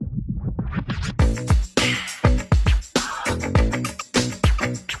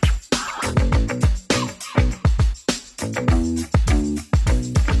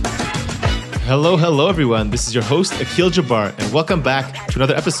Hello, everyone. This is your host, Akil Jabbar, and welcome back to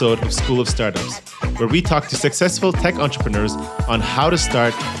another episode of School of Startups, where we talk to successful tech entrepreneurs on how to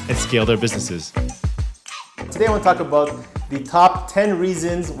start and scale their businesses. Today, I want to talk about the top 10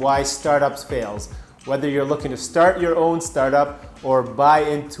 reasons why startups fails. Whether you're looking to start your own startup or buy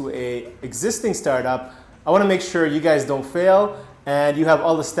into an existing startup, I want to make sure you guys don't fail and you have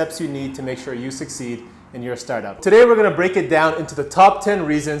all the steps you need to make sure you succeed in your startup. Today we're going to break it down into the top 10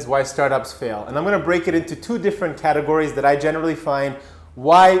 reasons why startups fail. And I'm going to break it into two different categories that I generally find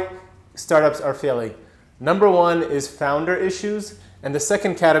why startups are failing. Number one is founder issues, and the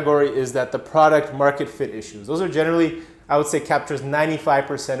second category is that the product market fit issues. Those are generally, I would say, captures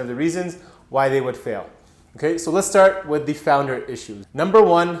 95% of the reasons why they would fail. Okay, so let's start with the founder issues. Number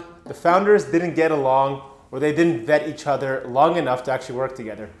one, the founders didn't get along or they didn't vet each other long enough to actually work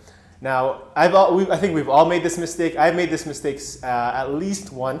together. Now, I think we've all made this mistake. I've made this mistake at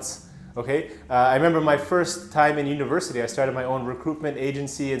least once, okay? I remember my first time in university, I started my own recruitment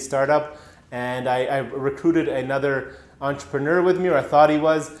agency and startup, and I recruited another entrepreneur with me, or I thought he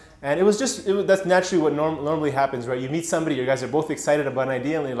was, and that's naturally what normally happens, right? You meet somebody, you guys are both excited about an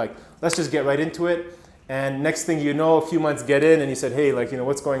idea, and you're like, let's just get right into it. And next thing you know, a few months get in, and you said, hey,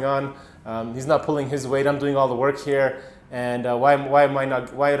 what's going on? He's not pulling his weight, I'm doing all the work here. And why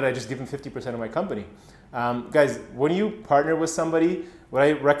did I just give him 50% of my company? Guys, when you partner with somebody, what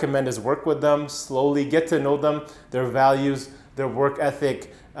I recommend is work with them slowly, get to know them, their values, their work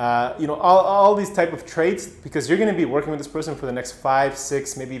ethic, all these type of traits, because you're going to be working with this person for the next 5,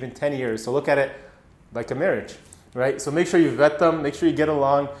 6, maybe even 10 years. So look at it like a marriage, right? So make sure you vet them, make sure you get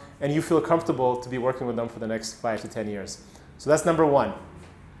along, and you feel comfortable to be working with them for the next 5 to 10 years. So that's number one.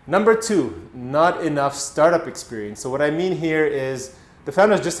 Number two, not enough startup experience. So what I mean here is the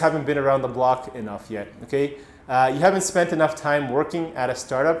founders just haven't been around the block enough yet, okay? You haven't spent enough time working at a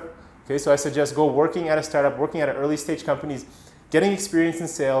startup, okay? So I suggest go working at a startup, working at an early stage companies, getting experience in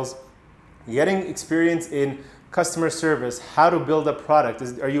sales, getting experience in customer service, how to build a product.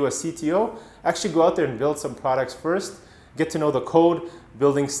 Are you a CTO? Actually go out there and build some products first, get to know the code,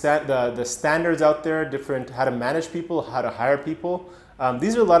 building the standards out there, how to manage people, how to hire people.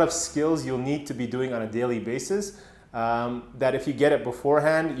 These are a lot of skills you'll need to be doing on a daily basis that if you get it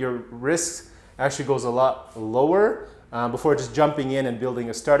beforehand, your risk actually goes a lot lower before just jumping in and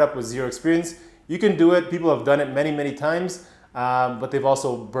building a startup with zero experience. You can do it. People have done it many, many times, but they've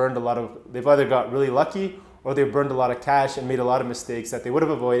also they've either got really lucky or they've burned a lot of cash and made a lot of mistakes that they would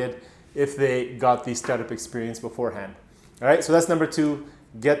have avoided if they got the startup experience beforehand. All right, so that's number two.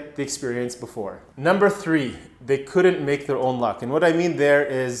 Get the experience before. Number three, they couldn't make their own luck. And what I mean there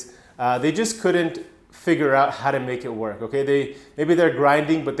is they just couldn't figure out how to make it work, okay? Maybe they're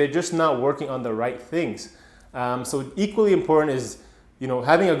grinding, but they're just not working on the right things. So equally important is,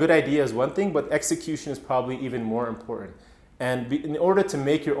 having a good idea is one thing, but execution is probably even more important. And in order to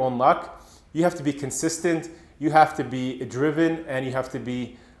make your own luck, you have to be consistent, you have to be driven, and you have to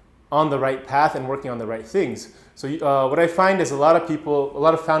be on the right path and working on the right things. So what I find is a lot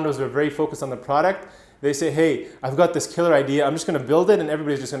of founders are very focused on the product. They say, hey, I've got this killer idea, I'm just gonna build it and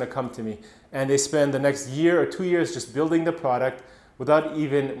everybody's just gonna come to me. And they spend the next year or 2 years just building the product without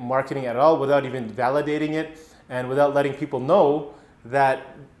even marketing at all, without even validating it, and without letting people know that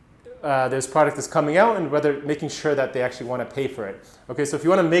this product is coming out and making sure that they actually wanna pay for it. Okay, so if you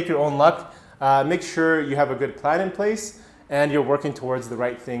wanna make your own luck, make sure you have a good plan in place and you're working towards the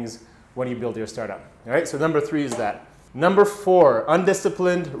right things when you build your startup. All right, so number three is that. Number four,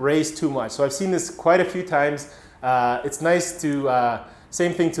 undisciplined, raise too much. So I've seen this quite a few times. It's nice to,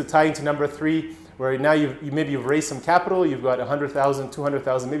 same thing to tie into number three, where now maybe you've raised some capital, you've got $100,000,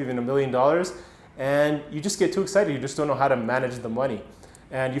 $200,000, maybe even $1 million, and you just get too excited, you just don't know how to manage the money.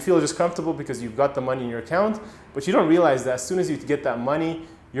 And you feel just comfortable because you've got the money in your account, but you don't realize that as soon as you get that money,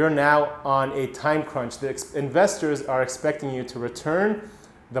 you're now on a time crunch. The investors are expecting you to return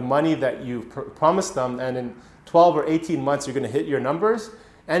the money that you promised them, and in 12 or 18 months, you're gonna hit your numbers,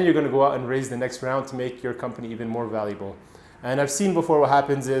 and you're gonna go out and raise the next round to make your company even more valuable. And I've seen before what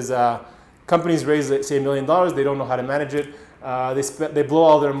happens is companies raise, say, $1 million, they don't know how to manage it. They blow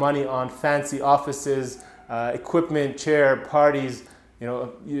all their money on fancy offices, equipment, chair, parties.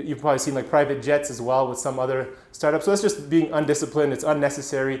 You've probably seen like private jets as well with some other startups. So that's just being undisciplined, it's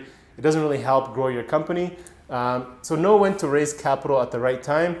unnecessary. It doesn't really help grow your company. So know when to raise capital at the right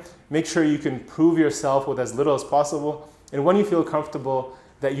time. Make sure you can prove yourself with as little as possible. And when you feel comfortable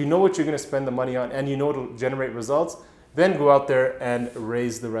that you know what you're going to spend the money on and you know it'll generate results, then go out there and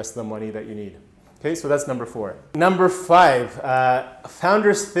raise the rest of the money that you need. Okay, so that's number 4. Number 5,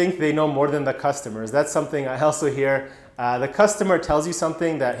 founders think they know more than the customers. That's something I also hear. The customer tells you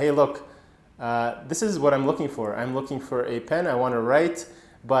something that, hey, look, this is what I'm looking for. I'm looking for a pen. I want to write,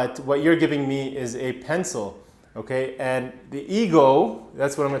 but what you're giving me is a pencil. Okay, and the ego,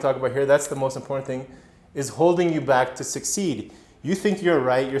 that's what I'm going to talk about here, that's the most important thing, is holding you back to succeed. You think you're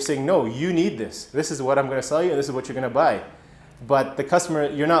right, you're saying, no, you need this. This is what I'm going to sell you, and this is what you're going to buy. But the customer,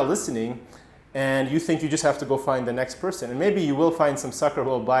 you're not listening, and you think you just have to go find the next person. And maybe you will find some sucker who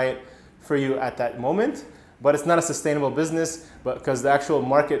will buy it for you at that moment, but it's not a sustainable business because the actual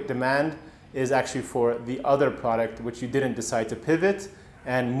market demand is actually for the other product, which you didn't decide to pivot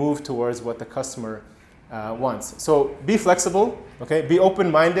and move towards what the customer wants. So be flexible, okay? Be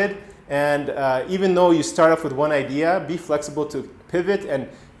open-minded, and even though you start off with one idea, be flexible to pivot and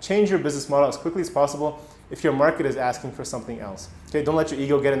change your business model as quickly as possible if your market is asking for something else. Okay, don't let your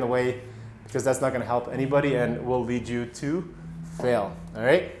ego get in the way because that's not going to help anybody and will lead you to fail. All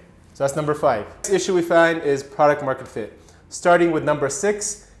right? So that's number 5. Next issue we find is product market fit. Starting with number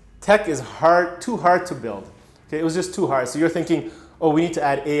 6, tech is too hard to build. Okay, it was just too hard. So you're thinking, oh, we need to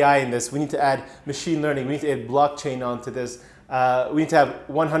add AI in this. We need to add machine learning. We need to add blockchain onto this. We need to have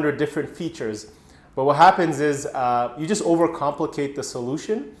 100 different features. But what happens is you just overcomplicate the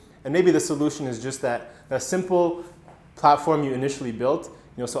solution. And maybe the solution is just that simple platform you initially built.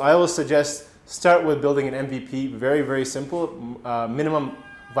 So I always suggest start with building an MVP, very, very simple, minimum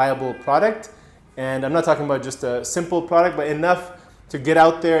viable product. And I'm not talking about just a simple product, but enough to get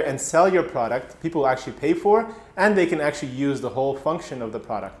out there and sell your product, people will actually pay for, and they can actually use the whole function of the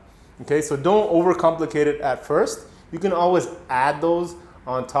product. Okay, so don't overcomplicate it at first. You can always add those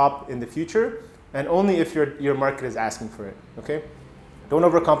on top in the future, and only if your market is asking for it. Okay, don't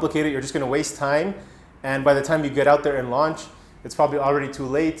overcomplicate it. You're just going to waste time, and by the time you get out there and launch, it's probably already too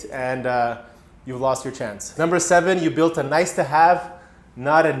late, and you've lost your chance. Number 7, you built a nice to have,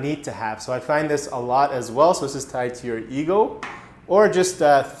 not a need to have. So I find this a lot as well. So this is tied to your ego. Or just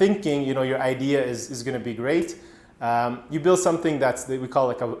thinking, your idea is going to be great. You build something that we call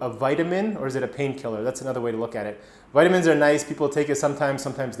like a vitamin, or is it a painkiller? That's another way to look at it. Vitamins are nice. People take it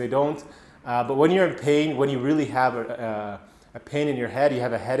sometimes they don't. But when you're in pain, when you really have a pain in your head, you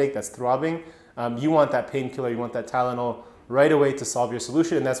have a headache that's throbbing, you want that painkiller, you want that Tylenol right away to solve your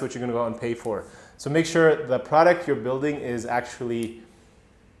solution, and that's what you're going to go out and pay for. So make sure the product you're building is actually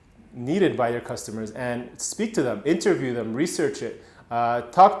needed by your customers, and speak to them, interview them, research it,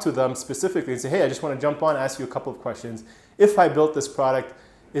 talk to them specifically and say, hey, I just want to jump on, ask you a couple of questions. If I built this product,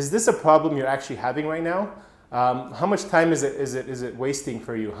 is this a problem you're actually having right now? How much time is it wasting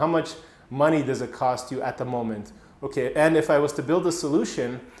for you? How much money does it cost you at the moment? Okay, and if I was to build a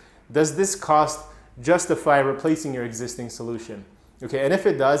solution, does this cost justify replacing your existing solution? Okay, and if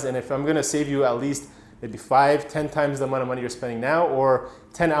it does, and if I'm going to save you at least maybe 5-10 times the amount of money you're spending now, or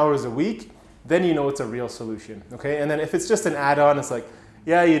 10 hours a week, then you know it's a real solution. Okay, and then if it's just an add-on, it's like,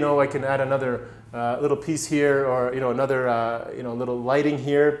 yeah, I can add another little piece here, or another little lighting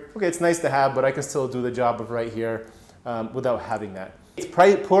here. Okay, it's nice to have, but I can still do the job of right here without having that.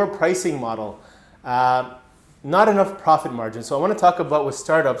 Poor pricing model, not enough profit margin. So I want to talk about with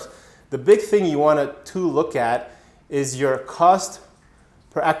startups, the big thing you want to look at is your cost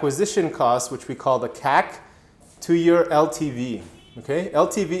per acquisition cost, which we call the CAC, to your LTV. Okay,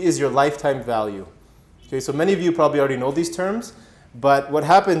 LTV is your lifetime value. Okay, so many of you probably already know these terms, but what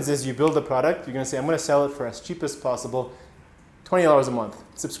happens is you build a product, you're going to say, I'm going to sell it for as cheap as possible, $20 a month,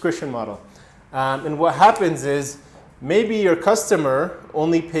 subscription model. And what happens is maybe your customer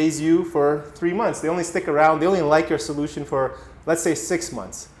only pays you for 3 months. They only stick around, they only like your solution for, let's say, 6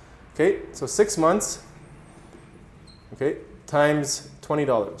 months. Okay, so 6 months, okay, times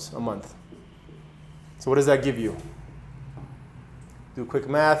 $20 a month. So what does that give you? Do quick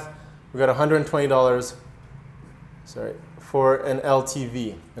math. We got $120, for an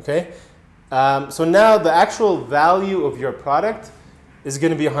LTV. Okay. So now the actual value of your product is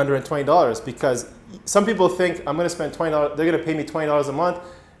going to be $120 because some people think I'm going to spend $20. They're going to pay me $20 a month,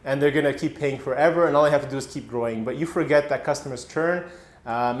 and they're going to keep paying forever, and all I have to do is keep growing. But you forget that customers churn.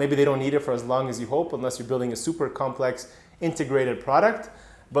 Maybe they don't need it for as long as you hope, unless you're building a super complex integrated product.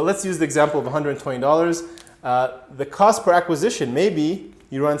 But let's use the example of $120. The cost per acquisition, maybe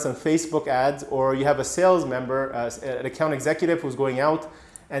you run some Facebook ads, or you have a sales member, an account executive who's going out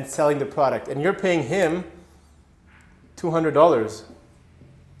and selling the product, and you're paying him $200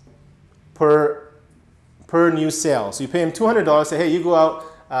 per new sale. So you pay him $200, say, hey, you go out,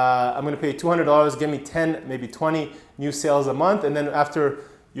 I'm going to pay $200, give me 10, maybe 20 new sales a month, and then after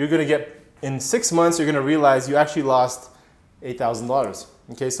you're going to get, in 6 months, you're going to realize you actually lost $8,000.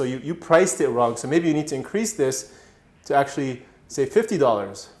 Okay, so you priced it wrong. So maybe you need to increase this to actually say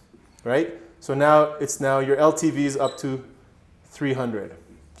 $50, right? So now your LTV is up to $300.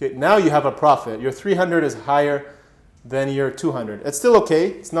 Okay, now you have a profit. Your 300 is higher than your 200. It's still okay.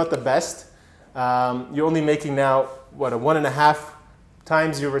 It's not the best. You're only making now, what, a 1.5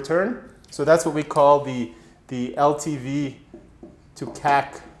 times your return. So that's what we call the LTV to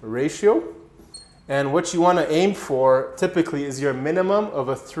CAC ratio. And what you want to aim for typically is your minimum of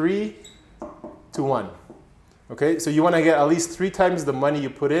a 3 to 1. Okay, so you want to get at least 3 times the money you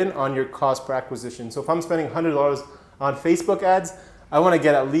put in on your cost per acquisition. So if I'm spending $100 on Facebook ads, I want to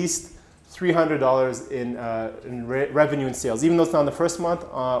get at least $300 in revenue and sales. Even though it's not in the first month,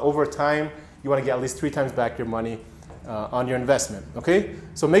 over time, you want to get at least 3 times back your money on your investment. Okay,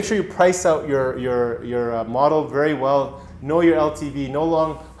 so make sure you price out your model very well. Know your LTV,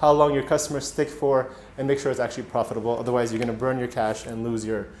 know how long your customers stick for, and make sure it's actually profitable. Otherwise, you're going to burn your cash and lose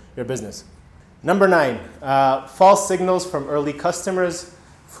your business. Number 9, false signals from early customers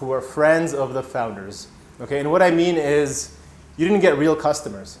who are friends of the founders. Okay, and what I mean is you didn't get real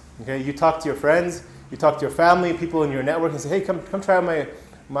customers. Okay, you talk to your friends, you talk to your family, people in your network, and say, hey, come try out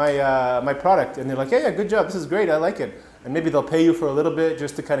my product. And they're like, yeah, good job, this is great, I like it. And maybe they'll pay you for a little bit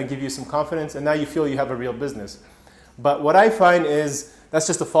just to kind of give you some confidence, and now you feel you have a real business. But what I find is that's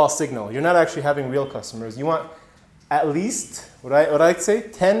just a false signal. You're not actually having real customers. You want at least, what I'd say,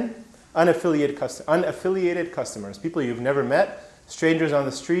 10 unaffiliated customers, people you've never met, strangers on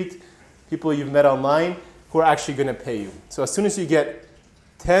the street, people you've met online who are actually going to pay you. So as soon as you get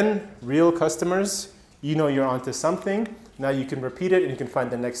 10 real customers, you know you're onto something. Now you can repeat it and you can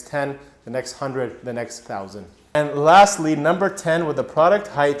find the next 10, the next 100, the next 1,000. And lastly, number 10 with the product,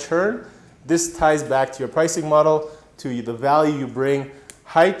 high churn. This ties back to your pricing model, to the value you bring.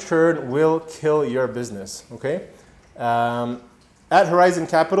 High churn will kill your business, okay? At Horizon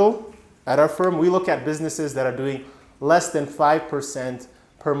Capital, at our firm, we look at businesses that are doing less than 5%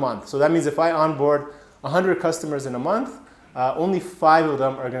 per month. So that means if I onboard 100 customers in a month, only 5 of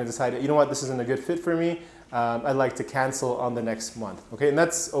them are going to decide, you know what, this isn't a good fit for me. I'd like to cancel on the next month. Okay, and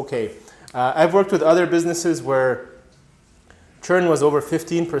that's okay. I've worked with other businesses where churn was over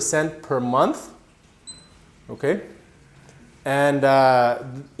 15% per month. Okay, and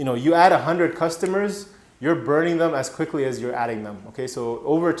you add 100 customers, you're burning them as quickly as you're adding them. Okay, so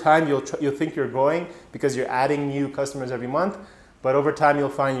over time you'll think you're growing because you're adding new customers every month. But over time, you'll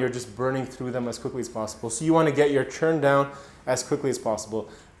find you're just burning through them as quickly as possible. So you want to get your churn down as quickly as possible.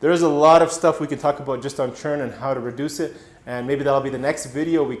 There's a lot of stuff we can talk about just on churn and how to reduce it. And maybe that'll be the next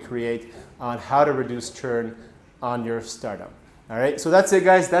video we create on how to reduce churn on your startup. All right, so that's it,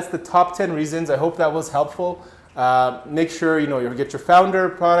 guys. That's the top 10 reasons. I hope that was helpful. Make sure you get your founder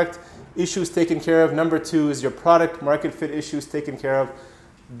product issues taken care of. Number 2 is your product market fit issues taken care of.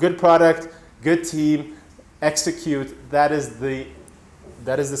 Good product, good team. Execute. That is the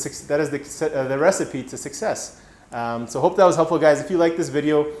recipe to success. So hope that was helpful, guys. If you like this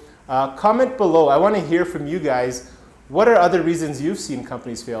video, comment below. I want to hear from you guys. What are other reasons you've seen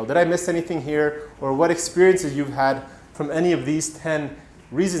companies fail? Did I miss anything here? Or what experiences you've had from any of these 10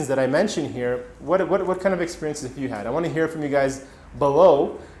 reasons that I mentioned here? What kind of experiences have you had? I want to hear from you guys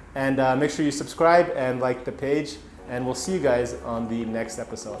below. And make sure you subscribe and like the page. And we'll see you guys on the next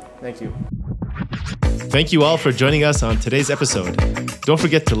episode. Thank you. Thank you all for joining us on today's episode. Don't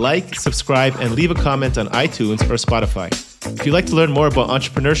forget to like, subscribe, and leave a comment on iTunes or Spotify. If you'd like to learn more about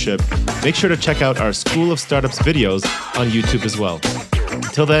entrepreneurship, make sure to check out our School of Startups videos on YouTube as well.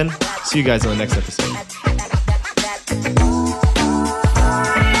 Until then, see you guys on the next episode.